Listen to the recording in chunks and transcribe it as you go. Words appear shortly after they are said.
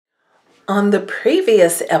On the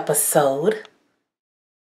previous episode,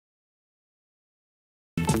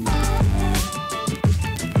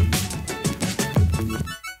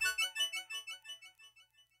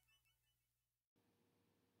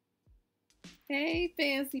 hey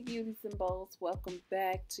fancy beauties and bows, welcome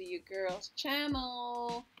back to your girl's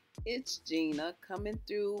channel. It's Gina coming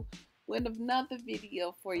through with another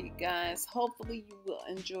video for you guys. Hopefully you will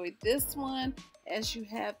enjoy this one as you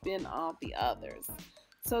have been all the others.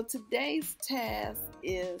 So today's task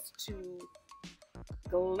is to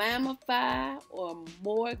glamify or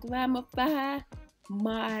more glamify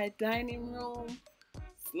my dining room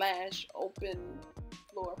slash open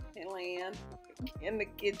floor plan in the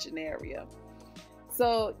kitchen area.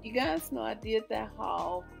 So you guys know I did that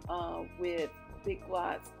haul with Big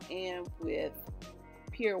Lots and with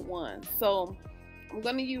Pier 1. So I'm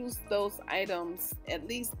going to use those items, at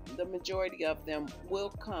least the majority of them will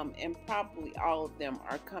come, and probably all of them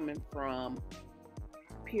are coming from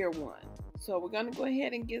Pier 1. So we're going to go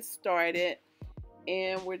ahead and get started,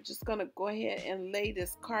 and we're just going to go ahead and lay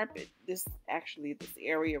this carpet, this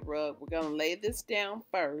area rug. We're going to lay this down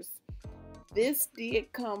first. This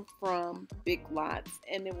did come from Big Lots,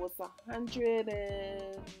 and it was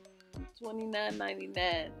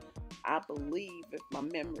 $129.99, I believe, if my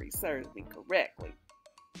memory serves me correctly.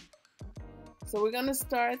 So we're going to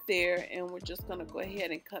start there, and we're just going to go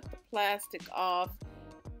ahead and cut the plastic off.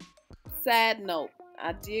 Side note,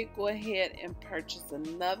 I did go ahead and purchase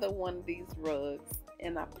another one of these rugs,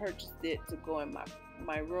 and I purchased it to go in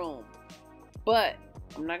my room. But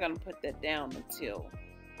I'm not going to put that down until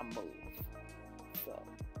I move. So,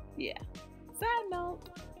 yeah. Side note.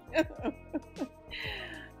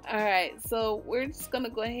 Alright, so we're just going to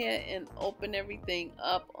go ahead and open everything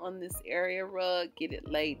up on this area rug, get it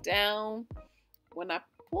laid down. When I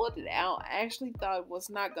pulled it out, I actually thought it was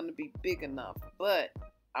not going to be big enough, but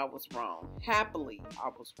I was wrong. Happily, I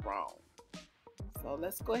was wrong. So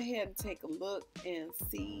let's go ahead and take a look and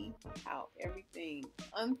see how everything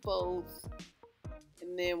unfolds,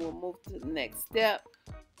 and then we'll move to the next step,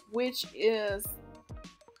 which is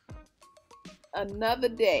another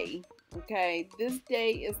day. Okay, this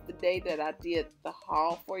day is the day that I did the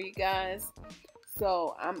haul for you guys.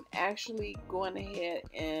 So I'm actually going ahead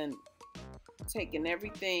and taking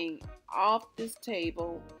everything off this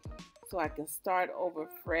table so I can start over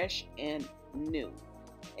fresh and new.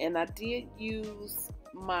 And I did use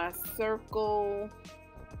my circle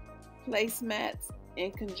placemats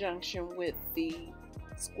in conjunction with the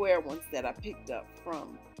square ones that I picked up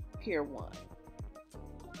from Pier 1.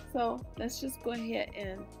 So let's just go ahead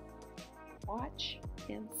and watch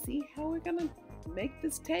and see how we're gonna make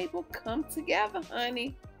this table come together,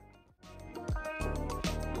 honey.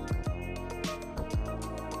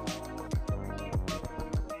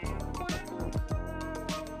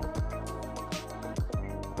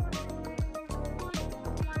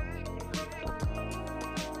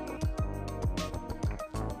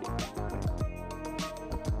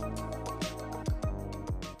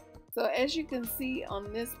 So as you can see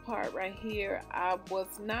on this part right here, I was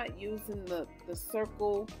not using the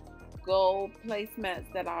circle gold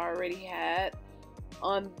placemats that I already had.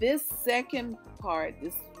 On this second part,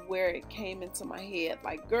 this is where it came into my head,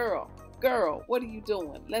 like, girl, what are you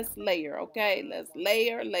doing? Let's layer, okay? Let's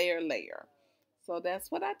layer. So that's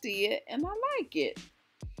what I did, and I like it.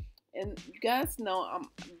 And you guys know I'm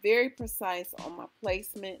very precise on my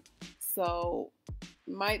placement, so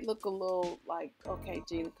might look a little like, okay,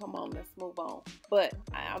 Gina, come on, let's move on. But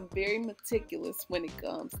I'm very meticulous when it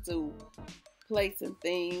comes to placing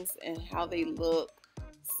things and how they look.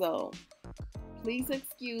 So please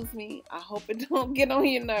excuse me. I hope it don't get on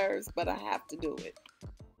your nerves, but I have to do it.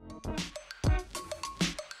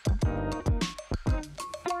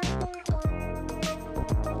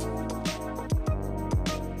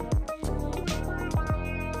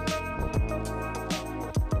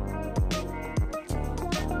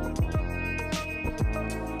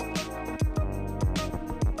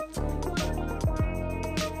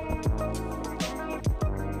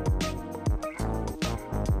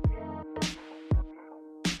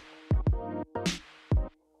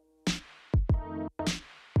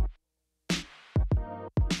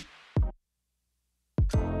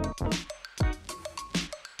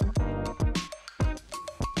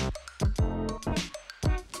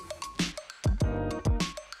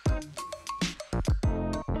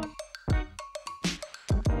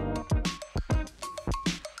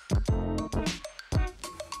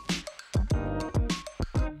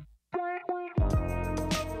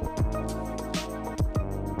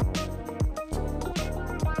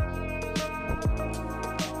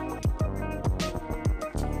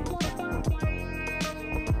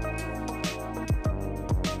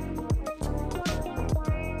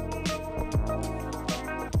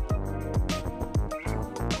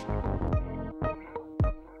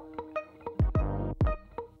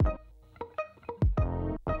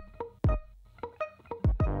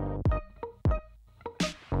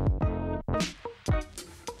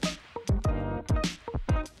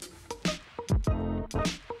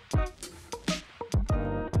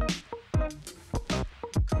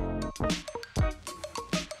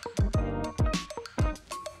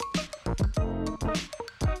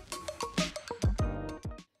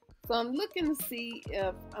 So I'm looking to see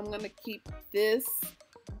if I'm going to keep this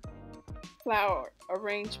flower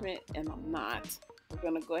arrangement, and I'm not. We're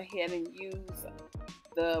going to go ahead and use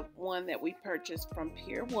the one that we purchased from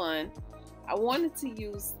Pier 1. I wanted to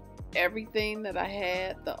use everything that I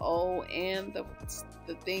had, the old and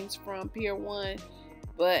the things from Pier 1,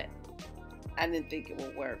 but I didn't think it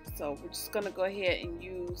would work. So we're just going to go ahead and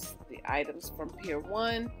use the items from Pier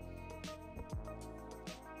 1.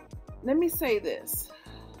 Let me say this,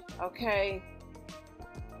 okay?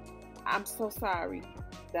 I'm so sorry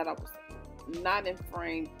that I was not in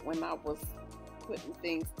frame when I was putting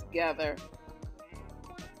things together.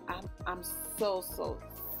 I'm so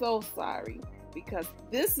sorry, because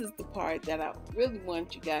this is the part that I really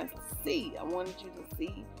want you guys to see. I wanted you to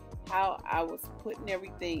see how I was putting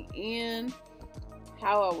everything in,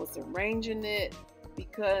 how I was arranging it,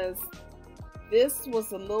 because this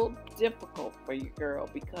was a little difficult for you, girl,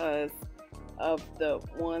 because of the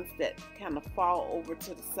ones that kind of fall over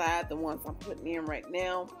to the side, the ones I'm putting in right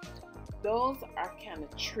now. Those are kind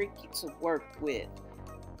of tricky to work with,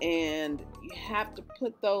 and you have to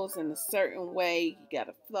put those in a certain way. You got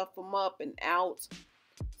to fluff them up and out.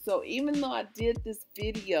 So even though I did this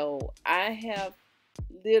video, I have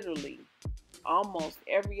literally almost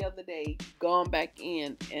every other day gone back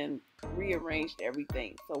in and rearranged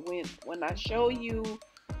everything. So when I show you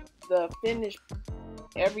the finished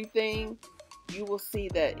everything, you will see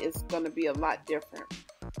that it's going to be a lot different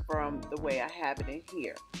from the way I have it in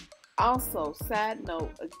here. Also, side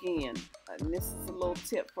note again, and this is a little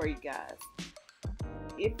tip for you guys.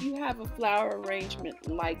 If you have a flower arrangement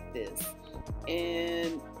like this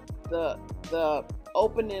and the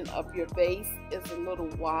opening of your vase is a little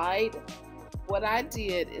wide, what I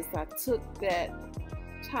did is I took that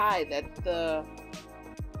tie that the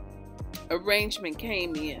arrangement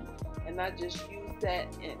came in, and I just used that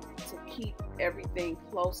to keep everything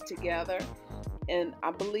close together, and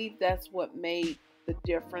I believe that's what made the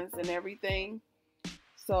difference in everything.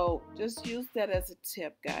 So just use that as a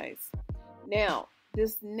tip, guys. Now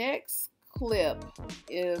this next clip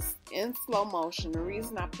is in slow motion. The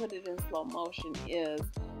reason I put it in slow motion is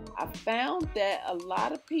I found that a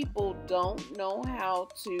lot of people don't know how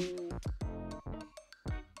to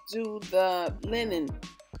do the linen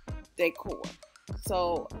decor.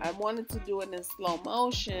 So I wanted to do it in slow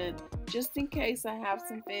motion just in case I have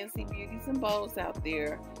some fancy beauties and bows out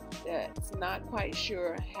there that's not quite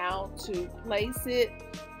sure how to place it,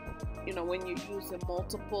 you know, when you're using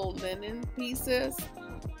multiple linen pieces.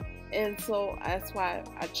 And so that's why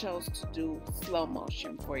I chose to do slow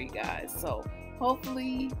motion for you guys. So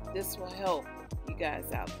hopefully this will help you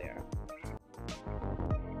guys out there.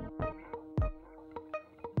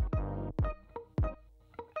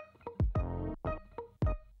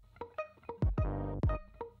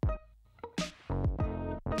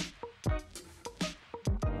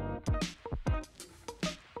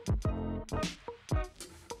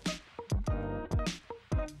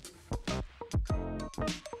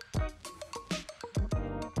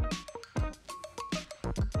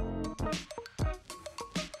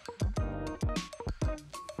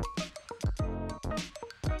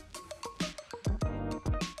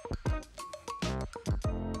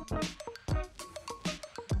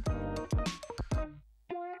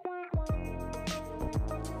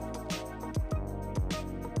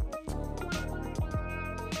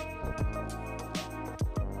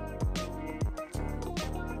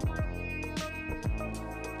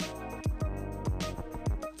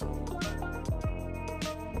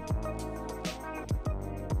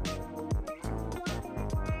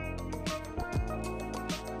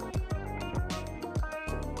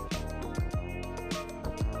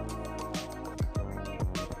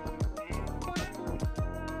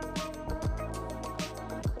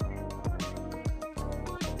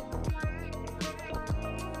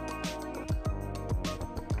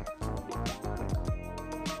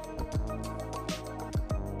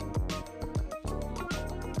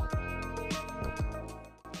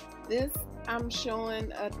 This, I'm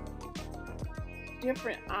showing a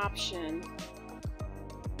different option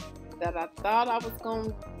that I thought I was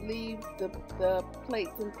going to leave the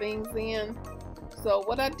plates and things in. So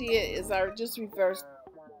what I did is I just reversed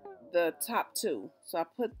the top two. So I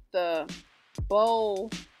put the bowl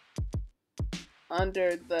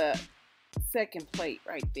under the second plate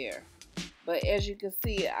right there. But as you can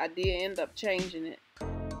see, I did end up changing it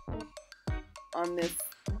on this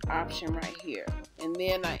option right here. And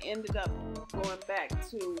then I ended up going back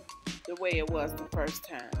to the way it was the first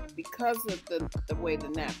time because of the way the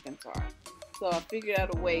napkins are. So I figured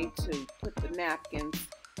out a way to put the napkins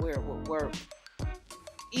where it would work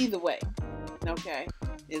either way. Okay,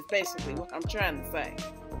 is basically what I'm trying to say.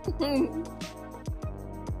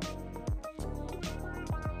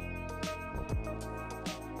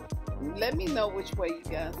 Let me know which way you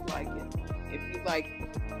guys like it. If you like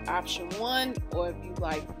option 1 or if you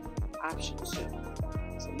like option 2.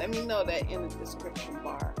 So let me know that in the description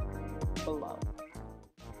bar below.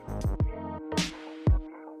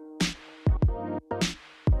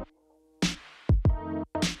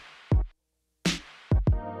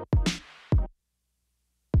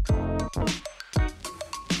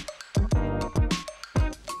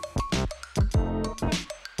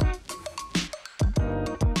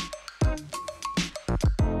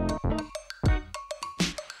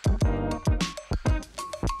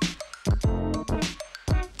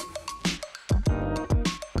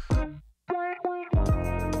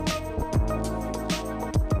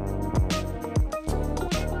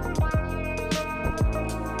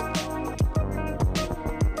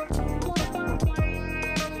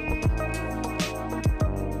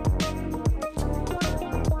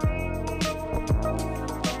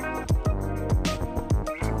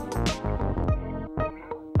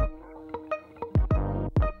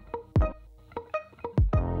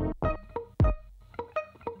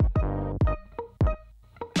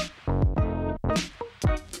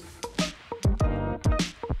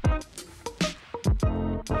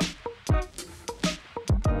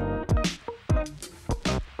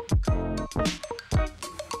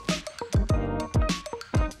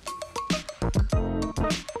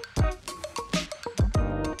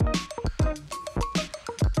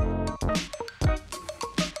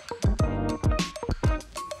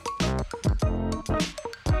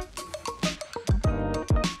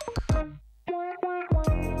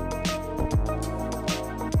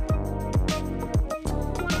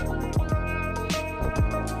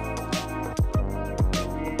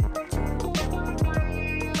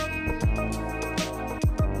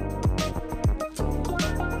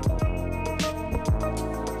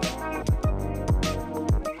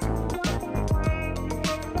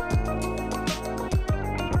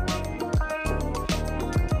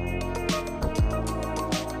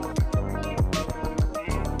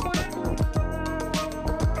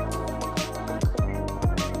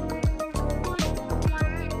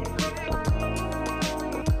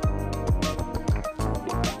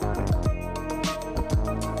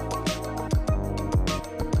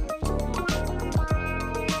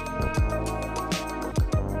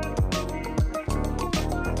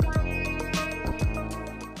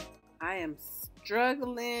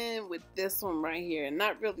 Struggling with this one right here.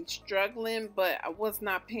 Not really struggling, but I was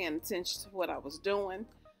not paying attention to what I was doing.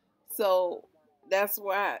 So that's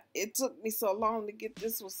why it took me so long to get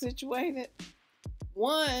this one situated.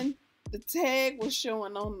 One, the tag was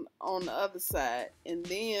showing on the other side, and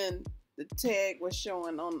then the tag was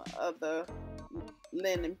showing on the other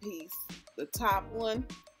linen piece, the top one.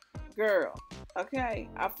 Girl, okay,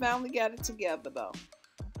 I finally got it together though.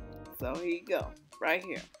 So here you go, right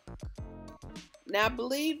here. Now I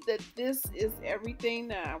believe that this is everything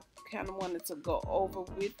that I kind of wanted to go over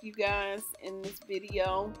with you guys in this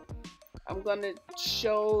video. I'm going to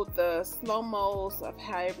show the slow-mos of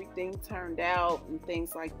how everything turned out and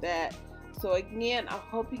things like that. So again, I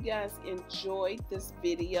hope you guys enjoyed this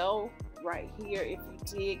video right here. If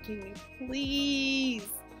you did, can you please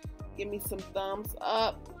give me some thumbs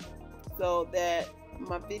up so that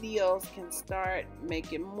my videos can start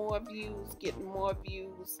making more views, getting more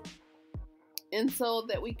views, and so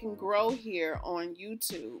that we can grow here on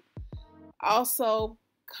YouTube. Also,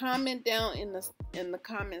 comment down in the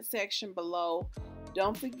comment section below.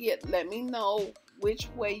 Don't forget, let me know which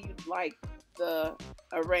way you'd like the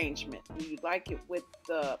arrangement. Do you like it with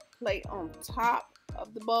the plate on top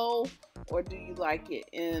of the bowl, or do you like it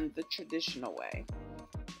in the traditional way?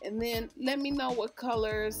 And then let me know what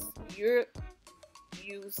colors you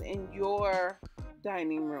use in your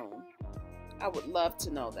dining room. I would love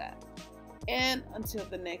to know that. And until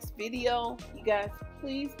the next video, you guys,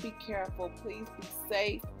 please be careful, please be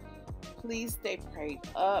safe, please stay prayed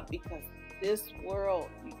up, because this world,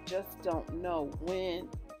 you just don't know when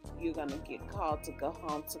you're gonna get called to go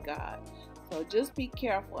home to God. So just be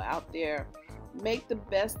careful out there. Make the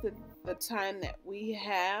best of the time that we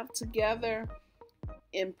have together.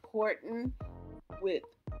 Important with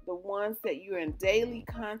the ones that you're in daily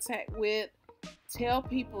contact with. Tell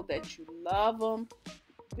people that you love them.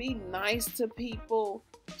 Be nice to people.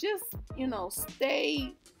 Just,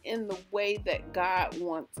 stay in the way that God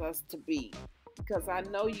wants us to be. Because I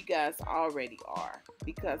know you guys already are.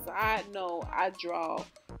 Because I know I draw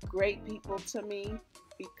great people to me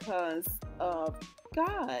because of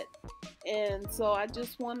God. And so I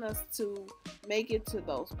just want us to make it to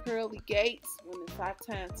those pearly gates when it's our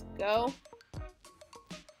time to go.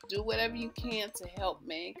 do whatever you can to help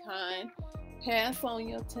mankind. Pass on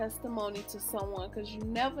your testimony to someone, because you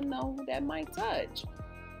never know who that might touch.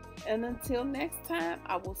 And until next time,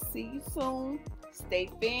 I will see you soon. Stay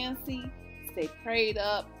fancy, stay prayed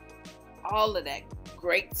up, all of that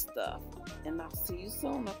great stuff. And I'll see you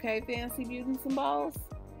soon, okay, fancy beauties and balls?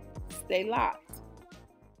 Stay locked.